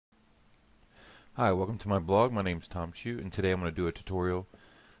Hi, welcome to my blog. My name is Tom Chu, and today I'm going to do a tutorial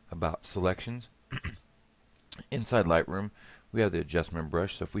about selections. Inside Lightroom, we have the adjustment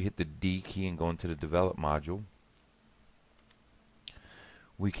brush. So if we hit the D key and go into the develop module,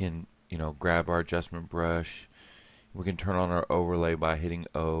 we can, grab our adjustment brush. We can turn on our overlay by hitting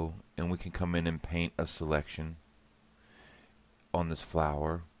O, and we can come in and paint a selection on this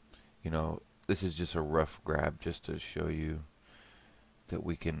flower. This is just a rough grab just to show you that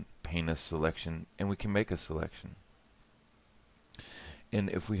we can paint a selection and we can make a selection. And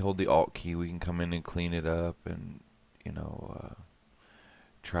if we hold the Alt key, we can come in and clean it up and,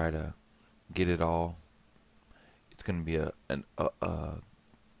 try to get it all. It's going to be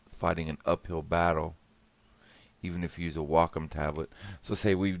fighting an uphill battle, even if you use a Wacom tablet. So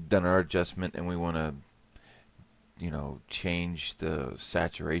say we've done our adjustment and we want to, change the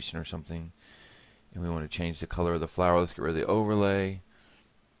saturation or something, and we want to change the color of the flower. Let's get rid of the overlay,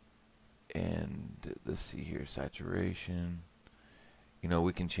 and let's see here, saturation.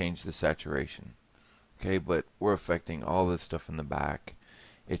 We can change the saturation. Okay, but we're affecting all this stuff in the back.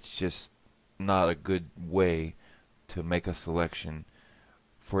 It's just not a good way to make a selection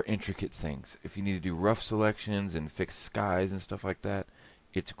for intricate things. If you need to do rough selections and fix skies and stuff like that,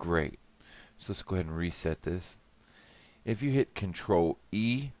 it's great. So let's go ahead and reset this. If you hit Control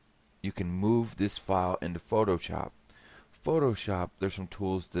E, you can move this file into Photoshop. Photoshop, there's some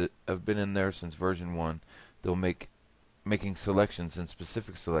tools that have been in there since version 1. They'll make making selections and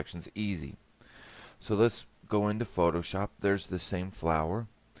specific selections easy. So let's go into Photoshop. There's the same flower,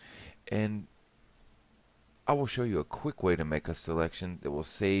 and I will show you a quick way to make a selection that will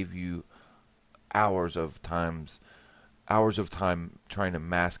save you hours of time trying to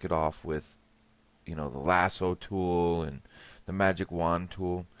mask it off with the lasso tool and the magic wand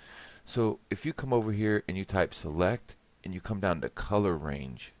tool. So if you come over here and you type select and you come down to color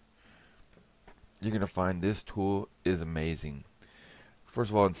range, you're going to find this tool is amazing.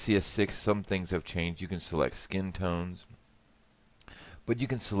 First of all, in CS6 some things have changed. You can select skin tones, but you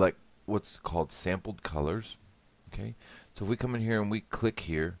can select what's called sampled colors. Okay, so if we come in here and we click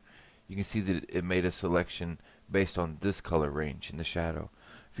here, you can see that it made a selection based on this color range in the shadow.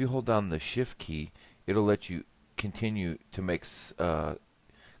 If you hold down the shift key, it'll let you continue to make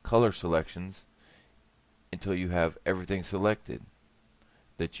color selections until you have everything selected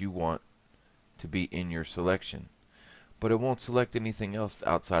that you want to be in your selection, but it won't select anything else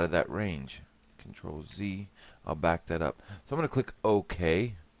outside of that range. Control Z, I'll back that up. So I'm going to click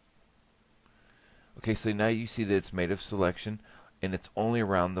OK. Okay, so now you see that it's made a selection and it's only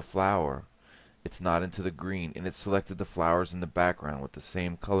around the flower. It's not into the green, and it's selected the flowers in the background with the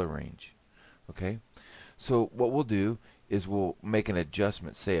same color range. Okay, so what we'll do is we'll make an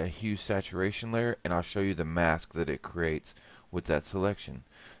adjustment, say a hue saturation layer, and I'll show you the mask that it creates with that selection.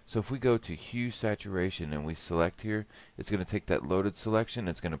 So if we go to hue saturation and we select here, it's going to take that loaded selection and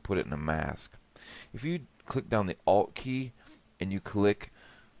it's going to put it in a mask. If you click down the Alt key and you click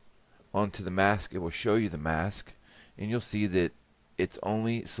onto the mask, it will show you the mask, and you'll see that it's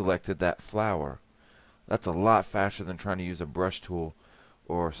only selected that flower. That's a lot faster than trying to use a brush tool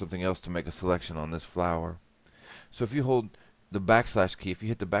or something else to make a selection on this flower. So if you hold the backslash key, if you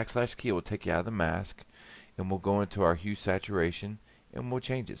hit the backslash key, it will take you out of the mask, and we'll go into our hue saturation and we'll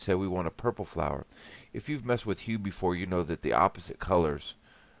change it. Say we want a purple flower. If you've messed with hue before, you know that the opposite colors,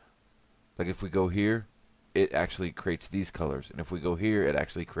 like if we go here, it actually creates these colors, and if we go here, it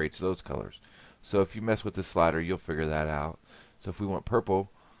actually creates those colors. So if you mess with the slider, you'll figure that out. So if we want purple,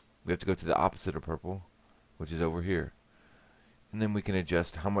 we have to go to the opposite of purple, which is over here, and then we can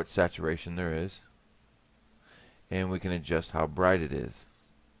adjust how much saturation there is, and we can adjust how bright it is.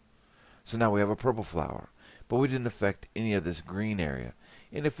 So now we have a purple flower, but we didn't affect any of this green area.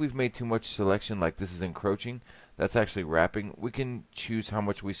 And if we've made too much selection, like this is encroaching, that's actually wrapping, we can choose how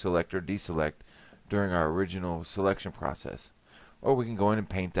much we select or deselect during our original selection process. Or we can go in and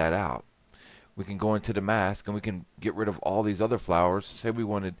paint that out. We can go into the mask and we can get rid of all these other flowers. Say we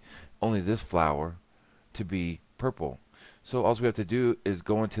wanted only this flower to be purple. So all we have to do is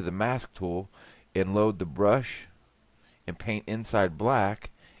go into the mask tool and load the brush and paint inside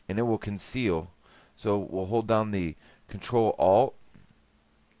black, and it will conceal. So we'll hold down the Control Alt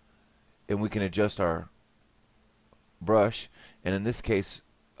and we can adjust our brush, and in this case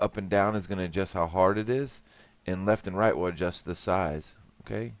up and down is going to adjust how hard it is, and left and right will adjust the size.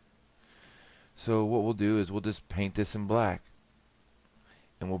 Okay, so what we'll do is we'll just paint this in black,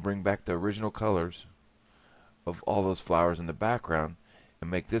 and we'll bring back the original colors of all those flowers in the background and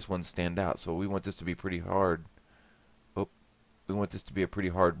make this one stand out. So we want this to be pretty hard. We want this to be a pretty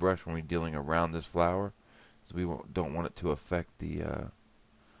hard brush when we're dealing around this flower, so we don't want it to affect the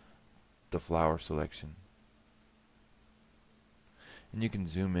the flower selection. And you can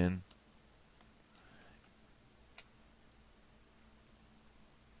zoom in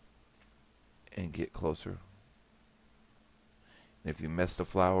and get closer. And if you mess the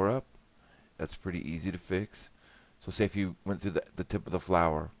flower up, that's pretty easy to fix. So say if you went through the tip of the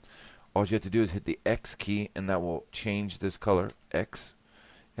flower, all you have to do is hit the X key and that will change this color, X.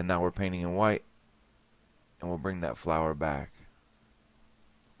 And now we're painting in white, and we'll bring that flower back.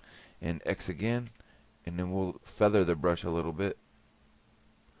 And X again, and then we'll feather the brush a little bit.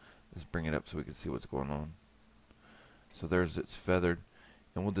 Let's bring it up so we can see what's going on. So there's it's feathered,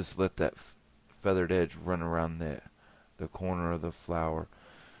 and we'll just let that feathered edge run around the corner of the flower.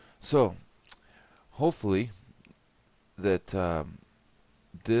 So hopefully that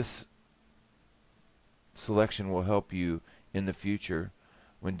this selection will help you in the future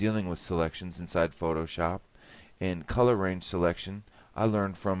when dealing with selections inside Photoshop. And color range selection, I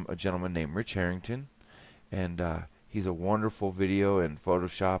learned from a gentleman named Rich Harrington, and he's a wonderful video and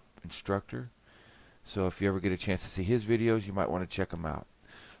Photoshop instructor. So if you ever get a chance to see his videos, you might want to check them out.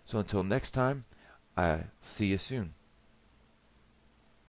 So until next time, I see you soon.